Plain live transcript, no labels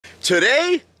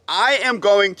Today, I am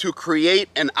going to create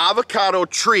an avocado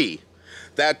tree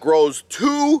that grows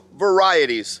 2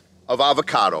 varieties of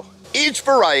avocado. Each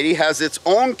variety has its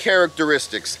own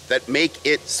characteristics that make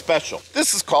it special.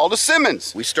 This is called a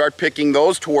Simmonds. We start picking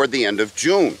those toward the end of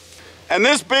June. And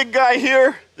this big guy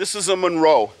here, this is a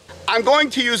Monroe. I'm going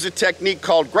to use a technique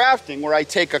called grafting, where I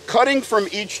take a cutting from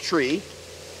each tree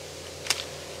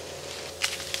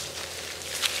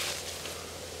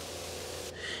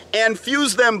and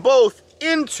fuse them both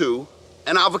into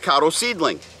an avocado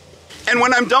seedling. And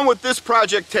when I'm done with this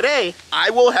project today, I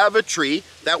will have a tree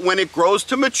that when it grows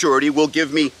to maturity will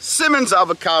give me Simmonds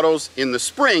avocados in the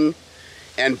spring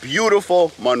and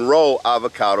beautiful Monroe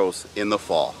avocados in the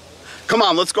fall. Come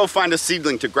on, let's go find a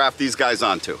seedling to graft these guys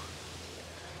onto.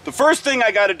 The first thing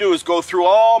I gotta do is go through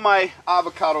all my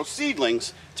avocado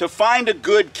seedlings to find a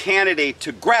good candidate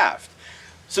to graft.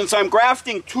 Since I'm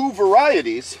grafting 2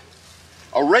 varieties,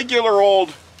 a regular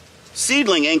old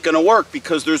seedling ain't gonna work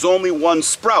because there's only 1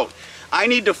 sprout. I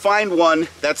need to find one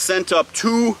that sent up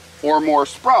 2 or more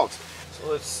sprouts. So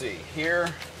let's see,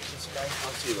 here, this guy,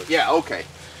 how's he look? Yeah, okay.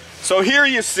 So here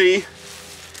you see,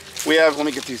 we have, let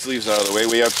me get these leaves out of the way,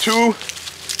 we have two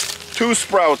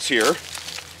sprouts here.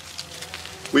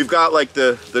 We've got like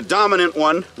the dominant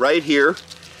one right here,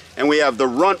 and we have the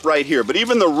runt right here. But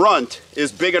even the runt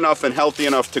is big enough and healthy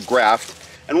enough to graft.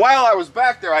 And while I was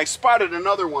back there, I spotted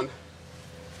another one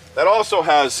that also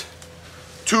has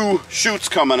 2 shoots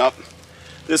coming up.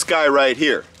 This guy right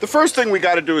here. The first thing we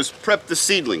got to do is prep the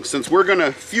seedling. Since we're going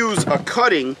to fuse a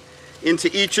cutting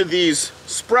into each of these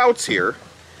sprouts here,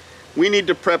 we need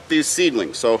to prep these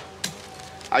seedlings. So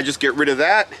I just get rid of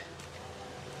that.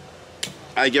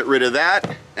 I get rid of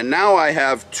that. And now I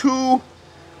have 2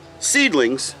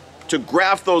 seedlings to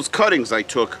graft those cuttings I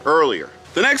took earlier.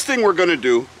 The next thing we're going to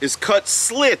do is cut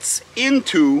slits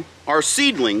into our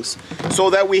seedlings so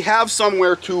that we have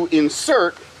somewhere to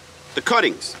insert the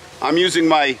cuttings. I'm using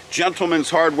my Gentleman's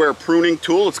Hardware pruning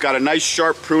tool. It's got a nice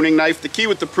sharp pruning knife. The key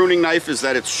with the pruning knife is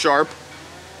that it's sharp.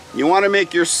 You want to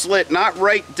make your slit not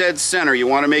right dead center. You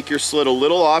want to make your slit a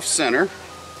little off center.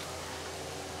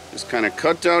 Just kind of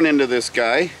cut down into this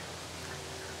guy.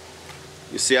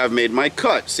 You see I've made my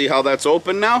cut. See how that's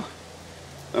open now?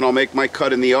 Then I'll make my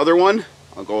cut in the other one.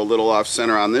 I'll go a little off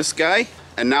center on this guy.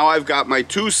 And now I've got my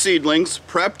 2 seedlings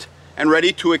prepped and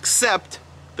ready to accept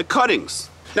the cuttings.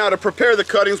 Now to prepare the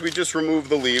cuttings, we just remove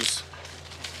the leaves.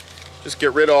 Just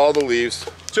get rid of all the leaves.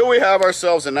 Till we have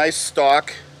ourselves a nice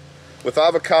stalk. With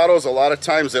avocados, a lot of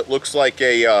times it looks like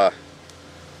a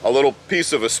little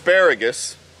piece of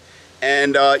asparagus.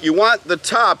 And you want the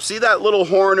top, see that little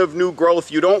horn of new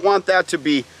growth? You don't want that to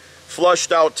be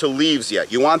flushed out to leaves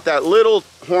yet. You want that little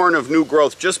horn of new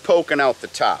growth just poking out the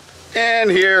top. And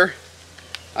here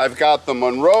I've got the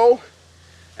Monroe.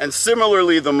 And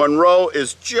similarly, the Monroe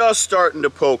is just starting to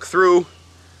poke through.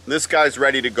 This guy's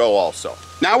ready to go also.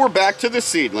 Now we're back to the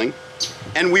seedling,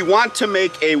 and we want to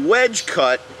make a wedge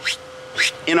cut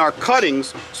in our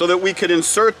cuttings so that we could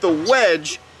insert the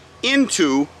wedge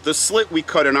into the slit we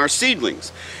cut in our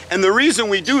seedlings. And the reason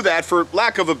we do that, for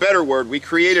lack of a better word, we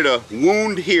created a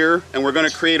wound here, and we're going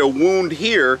to create a wound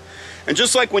here. And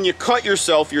just like when you cut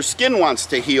yourself, your skin wants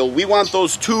to heal, we want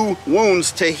those 2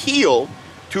 wounds to heal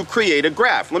to create a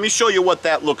graft. Let me show you what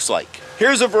that looks like.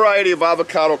 Here's a variety of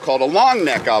avocado called a long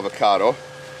neck avocado,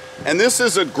 and this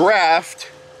is a graft.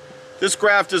 This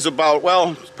graft is about,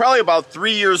 well, it's probably about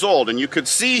 3 years old, and you could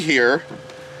see here,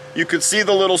 you could see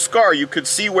the little scar. You could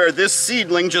see where this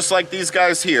seedling, just like these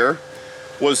guys here,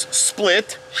 was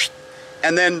split,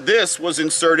 and then this was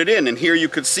inserted in, and here you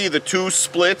could see the 2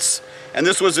 splits, and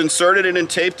this was inserted in and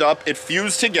taped up. It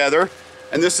fused together.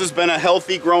 And this has been a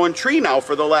healthy growing tree now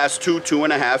for the last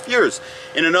 2.5 years.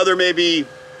 In another maybe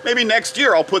next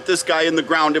year, I'll put this guy in the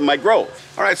ground in my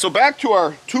grove. All right, so back to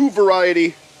our 2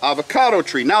 variety avocado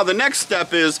tree. Now the next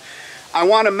step is I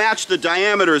want to match the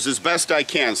diameters as best I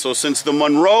can. So since the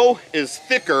Monroe is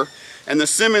thicker and the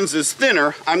Simmonds is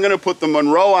thinner, I'm going to put the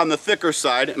Monroe on the thicker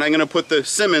side and I'm going to put the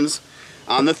Simmonds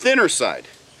on the thinner side.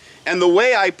 And the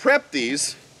way I prep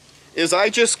these is I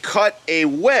just cut a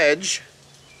wedge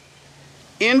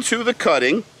into the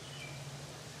cutting.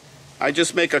 I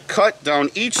just make a cut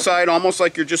down each side, almost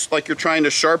like you're trying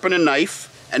to sharpen a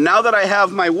knife. And now that I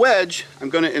have my wedge, I'm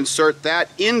going to insert that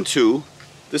into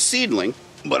the seedling.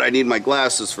 But I need my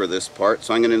glasses for this part,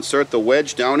 so I'm going to insert the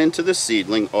wedge down into the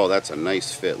seedling. Oh, that's a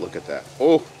nice fit. Look at that.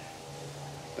 Oh,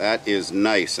 that is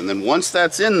nice. And then once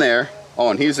that's in there,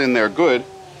 oh, and he's in there good,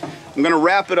 I'm going to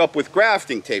wrap it up with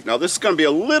grafting tape. Now this is going to be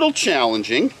a little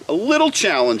challenging,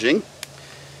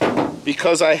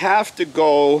 because I have to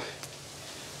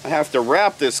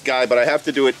wrap this guy, but I have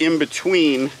to do it in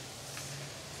between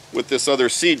with this other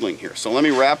seedling here. So let me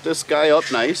wrap this guy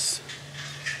up nice.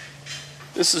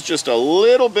 This is just a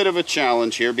little bit of a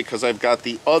challenge here because I've got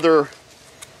the other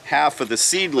half of the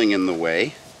seedling in the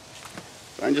way.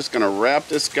 I'm just going to wrap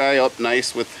this guy up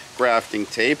nice with grafting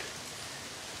tape.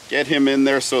 Get him in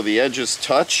there so the edges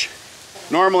touch.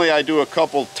 Normally I do a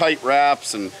couple tight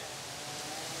wraps and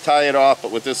tie it off,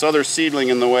 but with this other seedling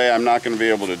in the way, I'm not going to be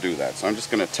able to do that. So I'm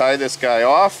just going to tie this guy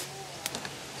off.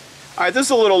 All right, this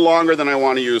is a little longer than I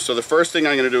want to use, so the first thing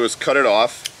I'm going to do is cut it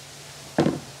off.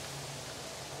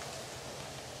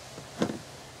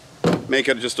 Make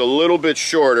it just a little bit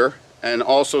shorter, and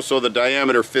also so the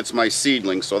diameter fits my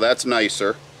seedling, so that's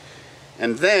nicer.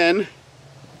 And then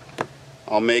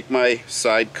I'll make my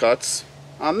side cuts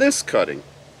on this cutting.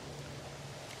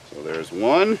 So there's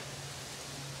one.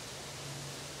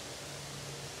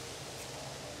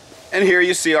 And here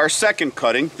you see our second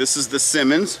cutting. This is the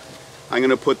Simmonds. I'm going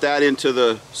to put that into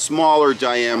the smaller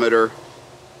diameter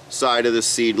side of the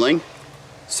seedling.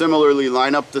 Similarly,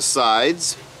 line up the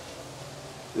sides.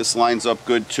 This lines up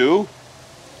good too.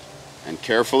 And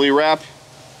carefully wrap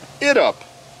it up.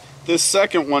 This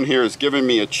second one here is giving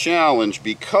me a challenge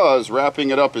because wrapping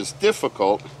it up is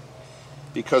difficult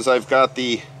because I've got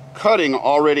the cutting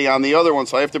already on the other one,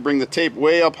 so I have to bring the tape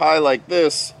way up high like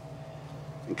this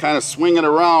and kind of swing it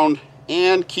around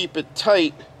and keep it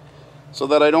tight so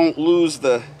that I don't lose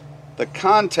the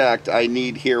contact I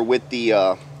need here with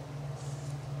the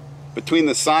between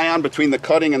the scion, between the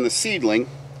cutting and the seedling.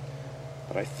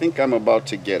 But I think I'm about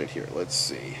to get it here. Let's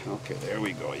see. Okay, there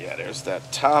we go. Yeah, there's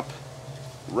that top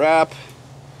wrap.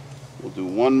 We'll do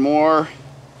one more.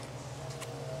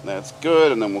 That's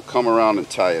good, and then we'll come around and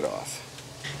tie it off.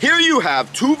 Here you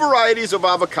have two varieties of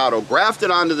avocado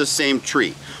grafted onto the same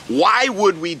tree. Why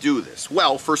would we do this?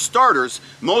 Well, for starters,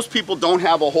 most people don't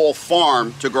have a whole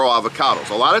farm to grow avocados.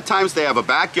 A lot of times they have a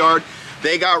backyard.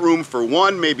 They got room for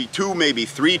one, maybe two, maybe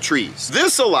three trees.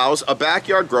 This allows a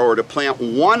backyard grower to plant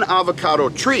one avocado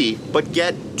tree, but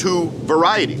get two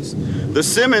varieties. The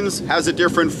Simmonds has a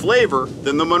different flavor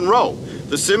than the Monroe.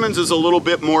 The Simmonds is a little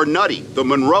bit more nutty. The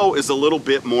Monroe is a little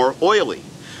bit more oily.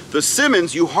 The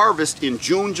Simmonds you harvest in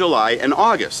June, July, and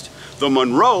August. The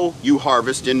Monroe you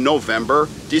harvest in November,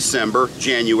 December,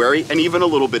 January, and even a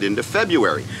little bit into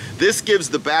February. This gives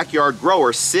the backyard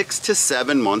grower 6 to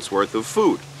 7 months worth of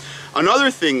food.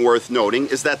 Another thing worth noting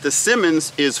is that the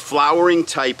Simmonds is flowering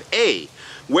type A,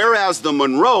 whereas the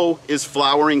Monroe is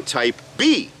flowering type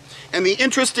B. And the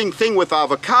interesting thing with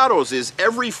avocados is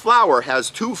every flower has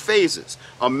two phases,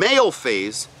 a male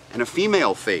phase and a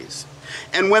female phase.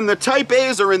 And when the type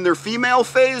A's are in their female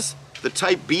phase, the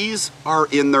type B's are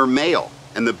in their male,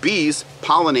 and the B's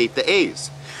pollinate the A's.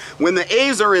 When the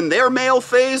A's are in their male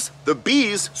phase, the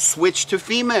B's switch to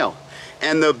female,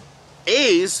 and the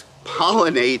A's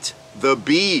pollinate the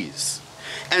B's.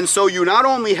 And so you not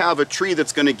only have a tree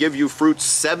that's going to give you fruit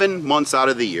 7 months out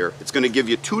of the year, it's going to give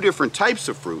you two different types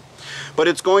of fruit, but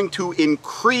it's going to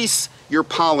increase your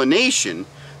pollination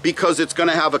because it's going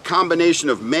to have a combination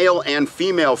of male and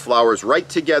female flowers right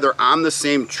together on the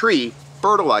same tree,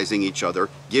 fertilizing each other,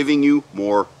 giving you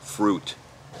more fruit.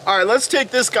 All right, let's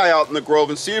take this guy out in the grove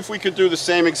and see if we could do the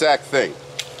same exact thing.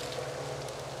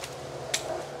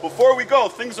 Before we go,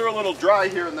 things are a little dry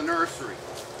here in the nursery.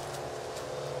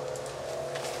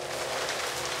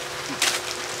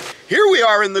 Here we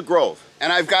are in the grove,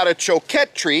 and I've got a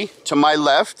choquette tree to my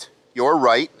left, your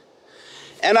right,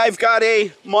 and I've got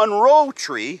a Monroe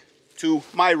tree to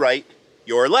my right,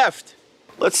 your left.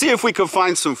 Let's see if we can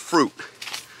find some fruit.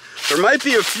 There might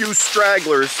be a few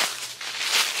stragglers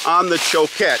on the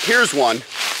choquette. Here's one.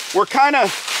 We're kind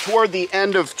of toward the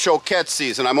end of choquette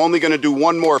season. I'm only going to do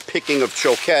one more picking of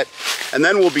choquette, and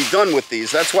then we'll be done with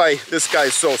these. That's why this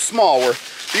guy's so small.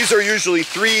 These are usually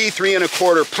 3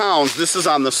 1/4 pounds. This is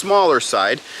on the smaller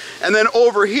side. And then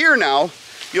over here now,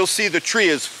 you'll see the tree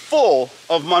is full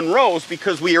of Monroes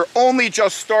because we are only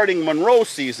just starting Monroe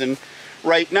season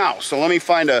right now. So let me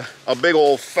find a big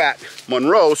old fat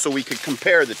Monroe so we could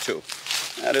compare the two.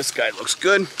 This guy looks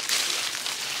good.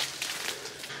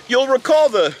 You'll recall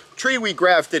the tree we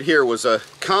grafted here was a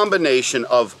combination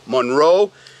of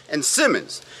Monroe and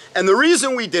Simmonds. And the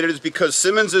reason we did it is because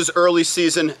Simmonds is early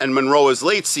season and Monroe is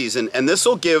late season, and this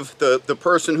will give the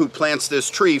person who plants this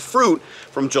tree fruit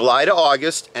from July to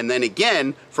August, and then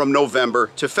again from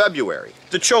November to February.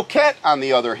 The choquette, on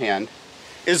the other hand,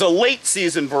 is a late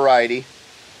season variety,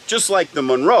 just like the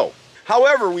Monroe.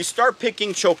 However, we start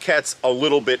picking choquettes a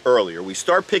little bit earlier. We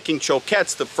start picking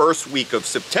choquettes the first week of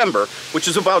September, which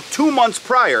is about 2 months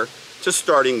prior to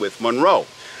starting with Monroe.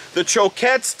 The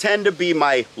choquettes tend to be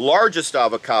my largest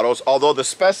avocados, although the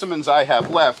specimens I have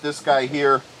left, this guy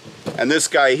here and this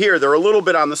guy here, they're a little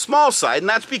bit on the small side, and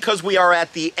that's because we are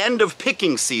at the end of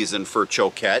picking season for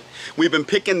choquette. We've been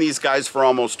picking these guys for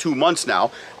almost 2 months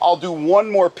now. I'll do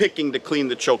one more picking to clean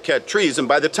the choquette trees, and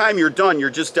by the time you're done, you're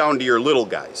just down to your little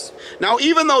guys. Now,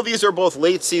 even though these are both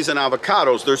late season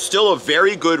avocados, there's still a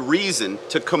very good reason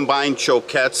to combine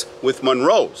choquettes with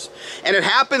Monroes. And it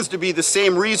happens to be the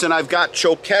same reason I've got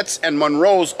choquettes and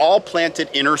Monroes all planted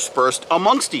interspersed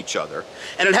amongst each other.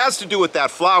 And it has to do with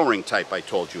that flowering type I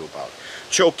told you about.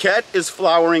 Choquette is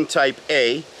flowering type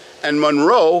A, and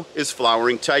Monroe is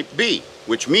flowering type B,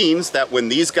 which means that when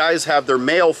these guys have their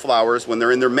male flowers, when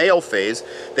they're in their male phase,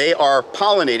 they are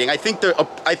pollinating. I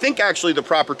think actually the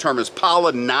proper term is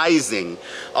pollinizing.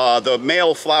 The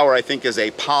male flower, I think, is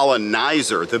a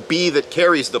pollinizer. The bee that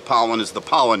carries the pollen is the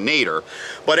pollinator.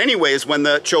 But anyways, when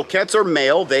the choquettes are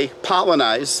male, they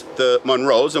pollinize the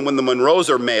Monroes, and when the Monroes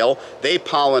are male, they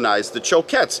pollinize the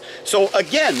choquettes. So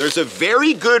again, there's a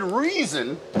very good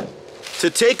reason to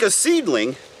take a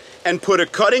seedling and put a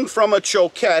cutting from a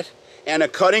choquette and a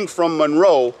cutting from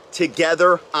Monroe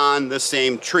together on the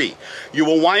same tree. You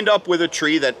will wind up with a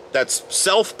tree that's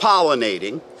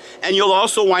self-pollinating, and you'll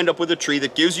also wind up with a tree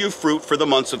that gives you fruit for the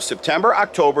months of September,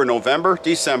 October, November,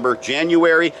 December,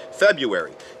 January,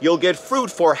 February. You'll get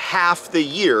fruit for half the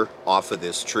year off of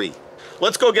this tree.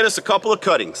 Let's go get us a couple of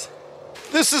cuttings.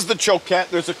 This is the choquette.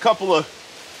 There's a couple of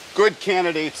good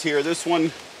candidates here. This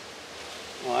one,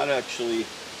 well, that actually,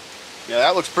 yeah,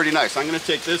 that looks pretty nice. I'm going to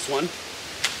take this one.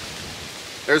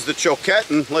 There's the choquette,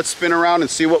 and let's spin around and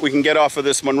see what we can get off of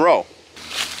this Monroe.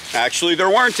 Actually, there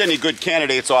weren't any good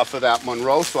candidates off of that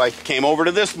Monroe, so I came over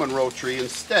to this Monroe tree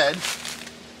instead.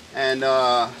 And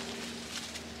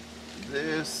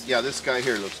this guy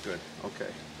here looks good. Okay.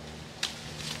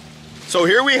 So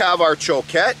here we have our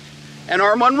choquette and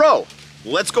our Monroe.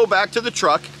 Let's go back to the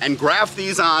truck and graft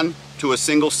these on to a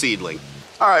single seedling.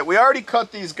 All right, we already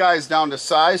cut these guys down to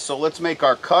size, so let's make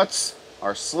our cuts,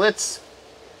 our slits.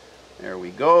 There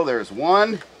we go, there's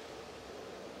one.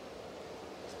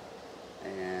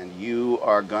 And you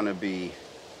are gonna be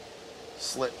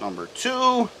slit number 2.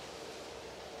 Come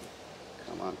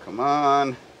on, come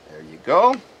on. There you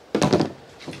go.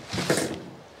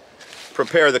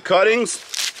 Prepare the cuttings.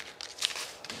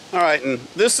 All right, and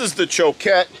this is the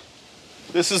choquette.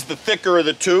 This is the thicker of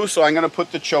the two, so I'm gonna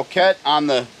put the choquette on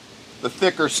the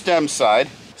thicker stem side.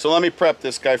 So let me prep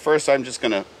this guy first. I'm just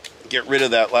gonna get rid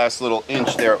of that last little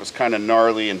inch there. It was kind of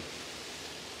gnarly and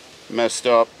messed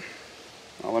up.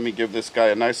 Now let me give this guy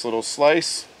a nice little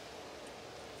slice.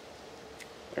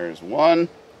 There's one.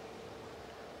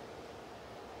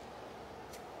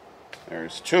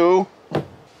 There's two.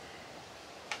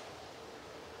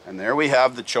 And there we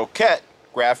have the choquette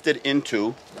grafted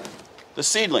into the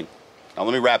seedling. Now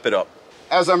let me wrap it up.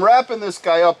 As I'm wrapping this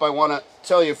guy up, I want to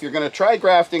tell you, if you're going to try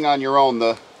grafting on your own,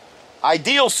 the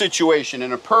ideal situation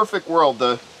in a perfect world,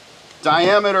 the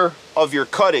diameter of your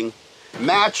cutting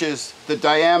matches the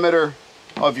diameter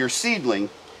of your seedling,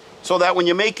 so that when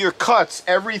you make your cuts,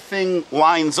 everything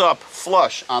lines up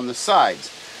flush on the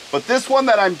sides. But this one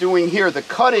that I'm doing here, the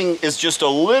cutting is just a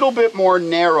little bit more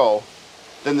narrow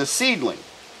than the seedling.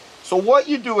 So what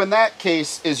you do in that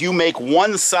case is you make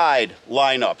one side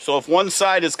line up. So if one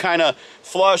side is kind of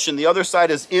flush and the other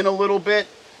side is in a little bit,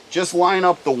 just line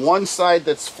up the one side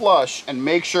that's flush and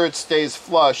make sure it stays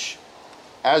flush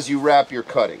as you wrap your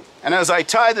cutting. And as I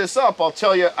tie this up, I'll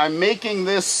tell you, I'm making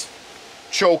this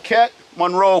choquette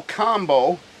Monroe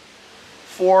combo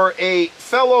for a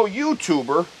fellow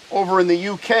YouTuber over in the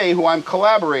UK who I'm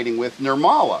collaborating with,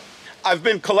 Nirmala. I've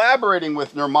been collaborating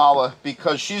with Nirmala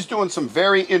because she's doing some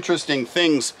very interesting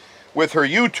things with her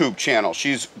YouTube channel.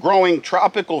 She's growing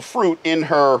tropical fruit in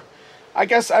her, I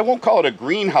guess I won't call it a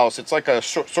greenhouse, it's like a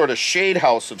sort of shade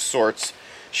house of sorts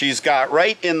she's got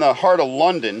right in the heart of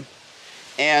London.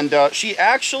 And she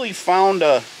actually found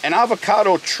an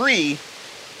avocado tree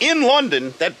in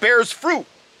London that bears fruit.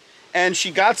 And she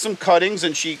got some cuttings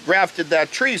and she grafted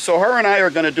that tree. So her and I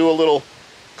are going to do a little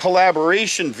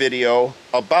collaboration video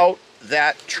about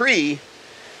that tree,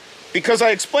 because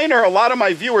I explained to her, a lot of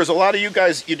my viewers, a lot of you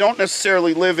guys, you don't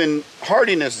necessarily live in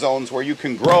hardiness zones where you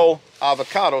can grow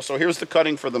avocado. So here's the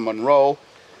cutting for the Monroe.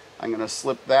 I'm going to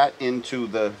slip that into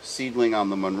the seedling on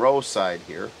the Monroe side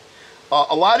here.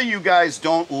 A lot of you guys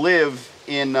don't live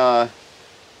in the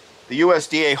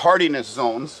USDA hardiness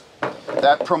zones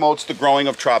that promotes the growing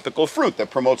of tropical fruit, that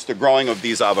promotes the growing of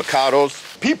these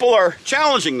avocados. People are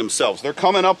challenging themselves. They're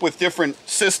coming up with different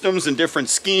systems and different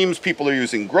schemes. People are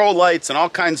using grow lights and all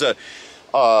kinds of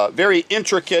very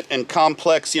intricate and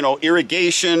complex,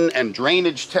 irrigation and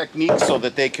drainage techniques so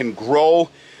that they can grow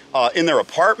in their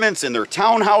apartments, in their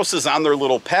townhouses, on their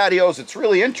little patios. It's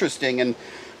really interesting. And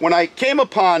when I came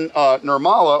upon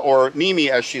Nirmala, or Nimi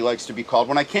as she likes to be called,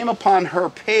 when I came upon her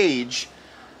page,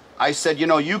 I said, you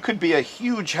know, you could be a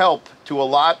huge help to a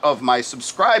lot of my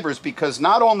subscribers, because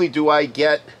not only do I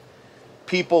get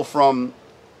people from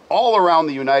all around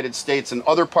the United States and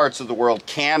other parts of the world,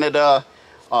 Canada,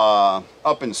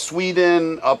 up in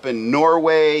Sweden, up in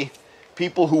Norway,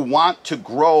 people who want to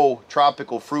grow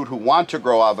tropical fruit, who want to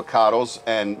grow avocados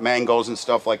and mangoes and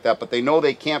stuff like that, but they know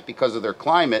they can't because of their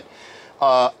climate.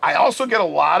 I also get a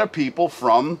lot of people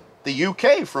from the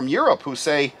UK, from Europe, who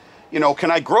say, you know,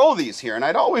 can I grow these here? And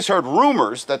I'd always heard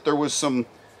rumors that there was some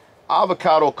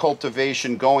avocado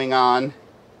cultivation going on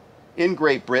in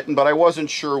Great Britain, but I wasn't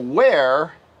sure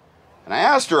where. And I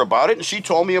asked her about it, and she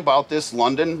told me about this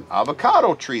London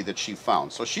avocado tree that she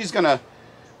found. So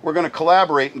we're gonna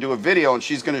collaborate and do a video, and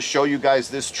she's gonna show you guys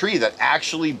this tree that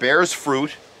actually bears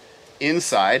fruit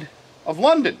inside of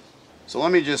London. So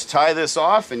let me just tie this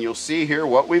off, and you'll see here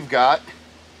what we've got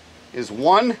is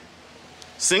one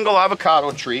single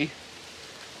avocado tree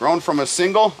grown from a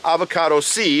single avocado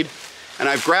seed, and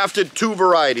I've grafted two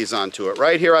varieties onto it.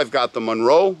 Right here I've got the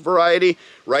Monroe variety,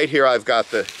 right here I've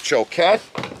got the Choquette,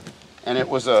 and it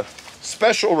was a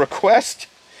special request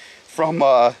from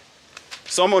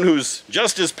someone who's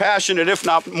just as passionate, if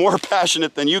not more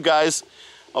passionate than you guys,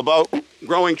 about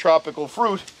growing tropical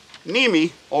fruit,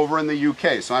 Nimi, over in the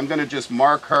UK. So I'm going to just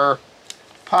mark her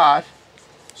pot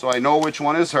so I know which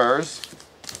one is hers.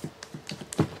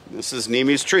 This is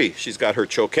Nimi's tree. She's got her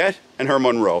Choquette and her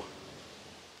Monroe.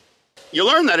 You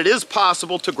learn that it is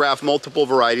possible to graft multiple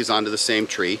varieties onto the same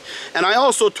tree, and I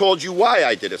also told you why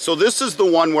I did it. So this is the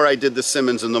one where I did the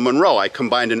Simmonds and the Monroe. I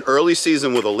combined an early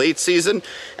season with a late season,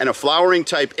 and a flowering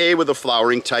type A with a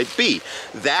flowering type B.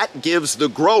 That gives the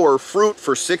grower fruit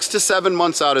for 6 to 7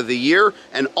 months out of the year,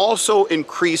 and also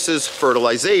increases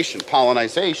fertilization,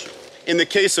 pollinization. In the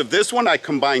case of this one, I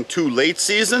combined two late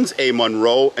seasons, a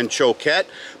Monroe and Choquette,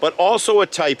 but also a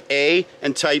type A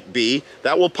and type B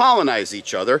that will pollinize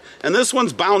each other. And this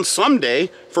one's bound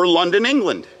someday for London,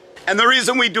 England. And the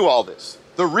reason we do all this,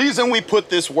 the reason we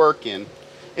put this work in,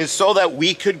 is so that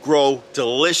we could grow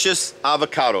delicious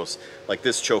avocados like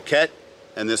this Choquette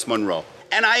and this Monroe.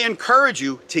 And I encourage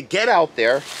you to get out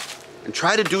there and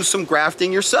try to do some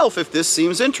grafting yourself if this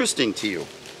seems interesting to you.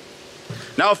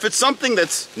 Now, if it's something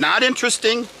that's not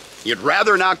interesting, you'd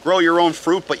rather not grow your own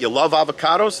fruit, but you love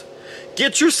avocados,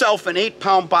 get yourself an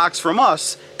 8-pound box from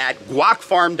us at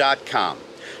guacfarm.com.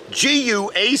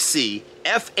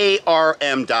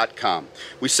 GUACFARM.com.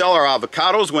 We sell our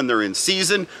avocados when they're in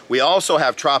season. We also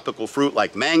have tropical fruit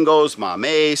like mangoes,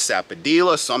 mamey,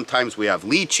 sapodilla. Sometimes we have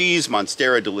lychees,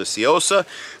 Monstera deliciosa.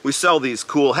 We sell these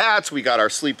cool hats. We got our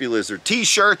Sleepy Lizard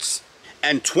t-shirts.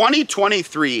 And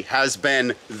 2023 has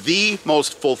been the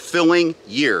most fulfilling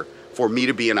year for me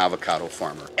to be an avocado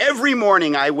farmer. Every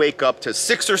morning I wake up to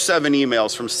 6 or 7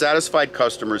 emails from satisfied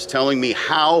customers telling me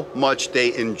how much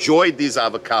they enjoyed these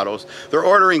avocados. They're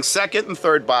ordering second and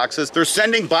third boxes. They're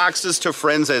sending boxes to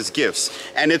friends as gifts.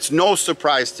 And it's no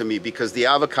surprise to me because the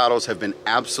avocados have been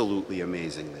absolutely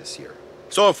amazing this year.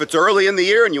 So if it's early in the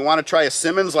year and you want to try a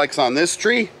Simmonds like's on this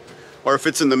tree, or if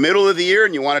it's in the middle of the year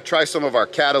and you want to try some of our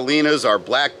Catalinas, our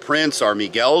Black Prince, our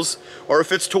Miguels, or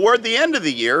if it's toward the end of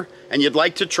the year and you'd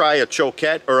like to try a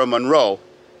Choquette or a Monroe,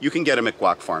 you can get them at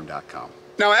guacfarm.com.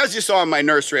 Now, as you saw in my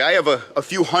nursery, I have a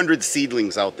few hundred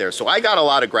seedlings out there, so I got a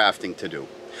lot of grafting to do.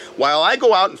 While I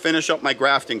go out and finish up my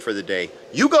grafting for the day,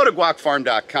 you go to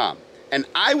guacfarm.com, and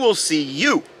I will see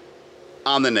you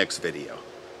on the next video.